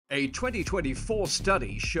A 2024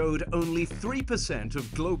 study showed only 3%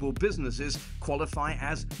 of global businesses qualify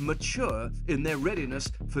as mature in their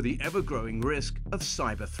readiness for the ever-growing risk of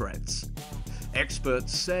cyber threats.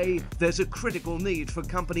 Experts say there's a critical need for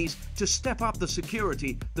companies to step up the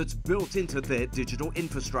security that's built into their digital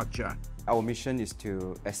infrastructure. Our mission is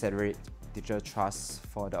to accelerate digital trust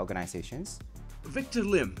for the organizations. Victor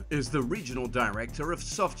Lim is the Regional Director of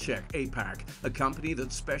softScheck APAC, a company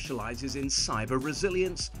that specializes in cyber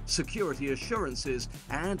resilience, security assurances,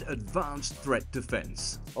 and advanced threat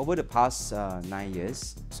defense. Over the past 9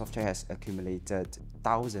 years, softScheck has accumulated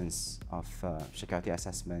thousands of security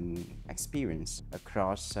assessment experience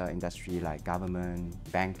across industries like government,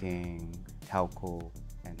 banking, telco,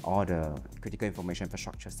 and all the critical information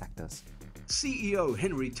infrastructure sectors. CEO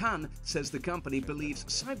Henry Tan says the company believes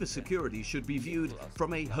cybersecurity should be viewed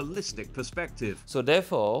from a holistic perspective. So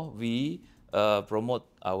therefore, we promote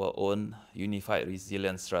our own unified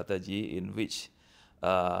resilience strategy in which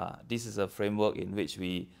this is a framework in which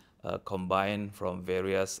we combine from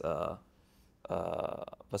various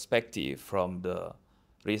perspectives, from the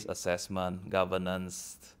risk assessment,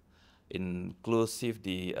 governance, inclusive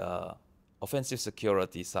the offensive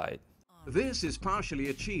security side. This is partially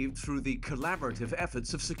achieved through the collaborative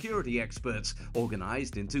efforts of security experts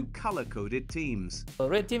organized into color-coded teams. The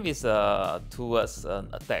red team is towards an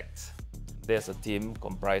attack. There's a team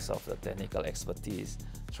comprised of the technical expertise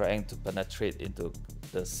trying to penetrate into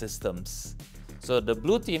the systems. So the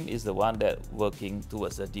blue team is the one that working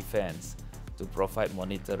towards the defense to provide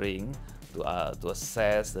monitoring, to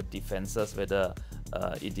assess the defenses whether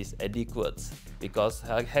it is adequate, because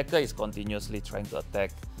hacker is continuously trying to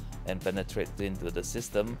attack and penetrate into the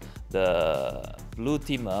system. The blue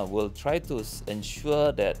team will try to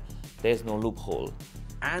ensure that there's no loophole.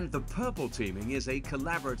 And the purple teaming is a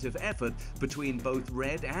collaborative effort between both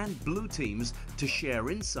red and blue teams to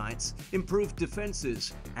share insights, improve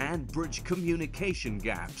defenses, and bridge communication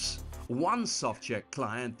gaps. One softScheck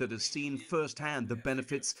client that has seen firsthand the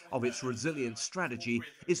benefits of its resilience strategy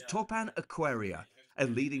is Topan Aquaria, a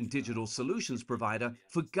leading digital solutions provider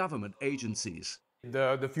for government agencies.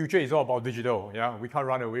 The future is all about digital, yeah? We can't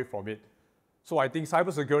run away from it. So I think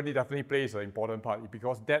cybersecurity definitely plays an important part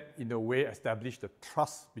because that, in a way, establishes the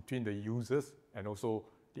trust between the users and also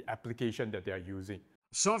the application that they are using.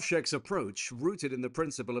 softScheck's approach, rooted in the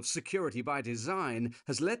principle of security by design,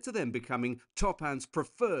 has led to them becoming Topan's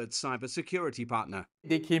preferred cybersecurity partner.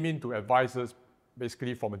 They came in to advise us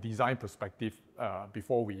basically from a design perspective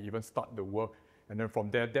before we even start the work. And then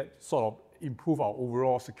from there, that sort of improve our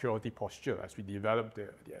overall security posture as we develop the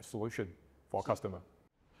solution for our customer.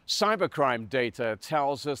 Cybercrime data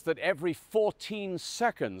tells us that every 14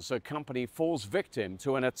 seconds a company falls victim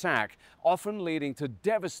to an attack, often leading to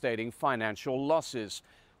devastating financial losses,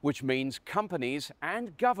 which means companies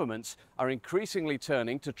and governments are increasingly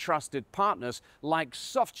turning to trusted partners like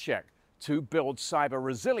softScheck to build cyber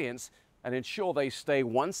resilience and ensure they stay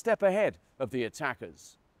one step ahead of the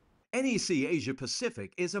attackers. NEC Asia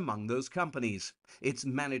Pacific is among those companies. Its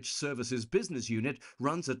Managed Services Business Unit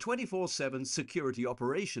runs a 24/7 security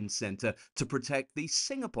operations center to protect the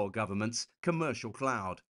Singapore government's commercial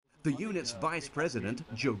cloud. The unit's Vice President,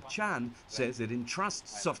 Job Chan, says it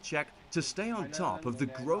entrusts softScheck to stay on top of the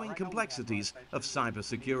growing complexities of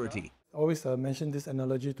cybersecurity. I always mention this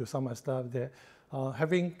analogy to some of my staff that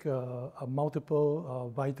having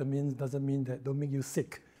multiple vitamins doesn't mean that don't make you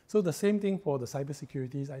sick. So the same thing for the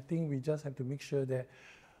cybersecurities. I think we just have to make sure that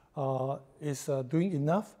it's doing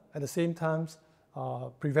enough, at the same time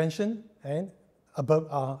prevention and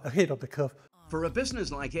ahead of the curve. For a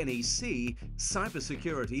business like NEC,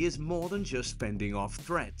 cybersecurity is more than just fending off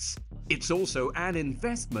threats. It's also an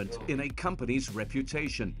investment in a company's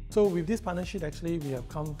reputation. So with this partnership, actually, we have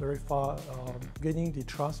come very far, gaining the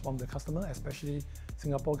trust from the customer, especially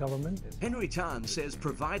Singapore government. Henry Tan says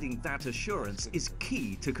providing that assurance is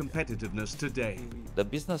key to competitiveness today. The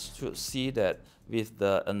business should see that with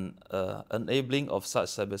the enabling of such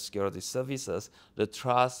cybersecurity services, the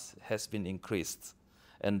trust has been increased.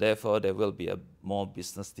 And therefore, there will be a more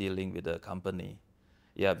business dealing with the company,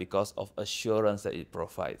 because of assurance that it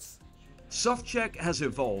provides. softScheck has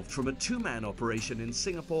evolved from a two-man operation in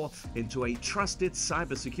Singapore into a trusted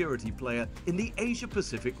cybersecurity player in the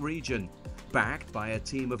Asia-Pacific region, backed by a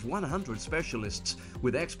team of 100 specialists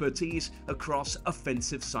with expertise across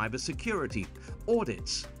offensive cybersecurity,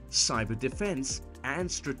 audits, cyber defense, and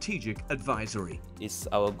strategic advisory. It's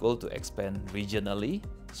our goal to expand regionally,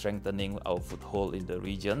 strengthening our foothold in the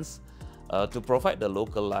regions, to provide the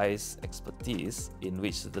localized expertise in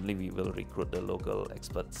which certainly we will recruit the local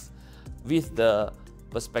experts with the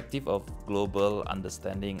perspective of global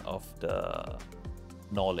understanding of the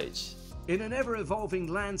knowledge. In an ever-evolving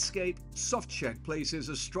landscape, softScheck places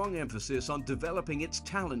a strong emphasis on developing its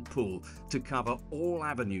talent pool to cover all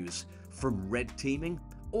avenues, from red teaming,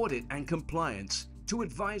 audit and compliance, to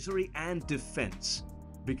advisory and defense,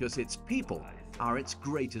 because its people are its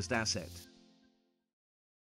greatest asset.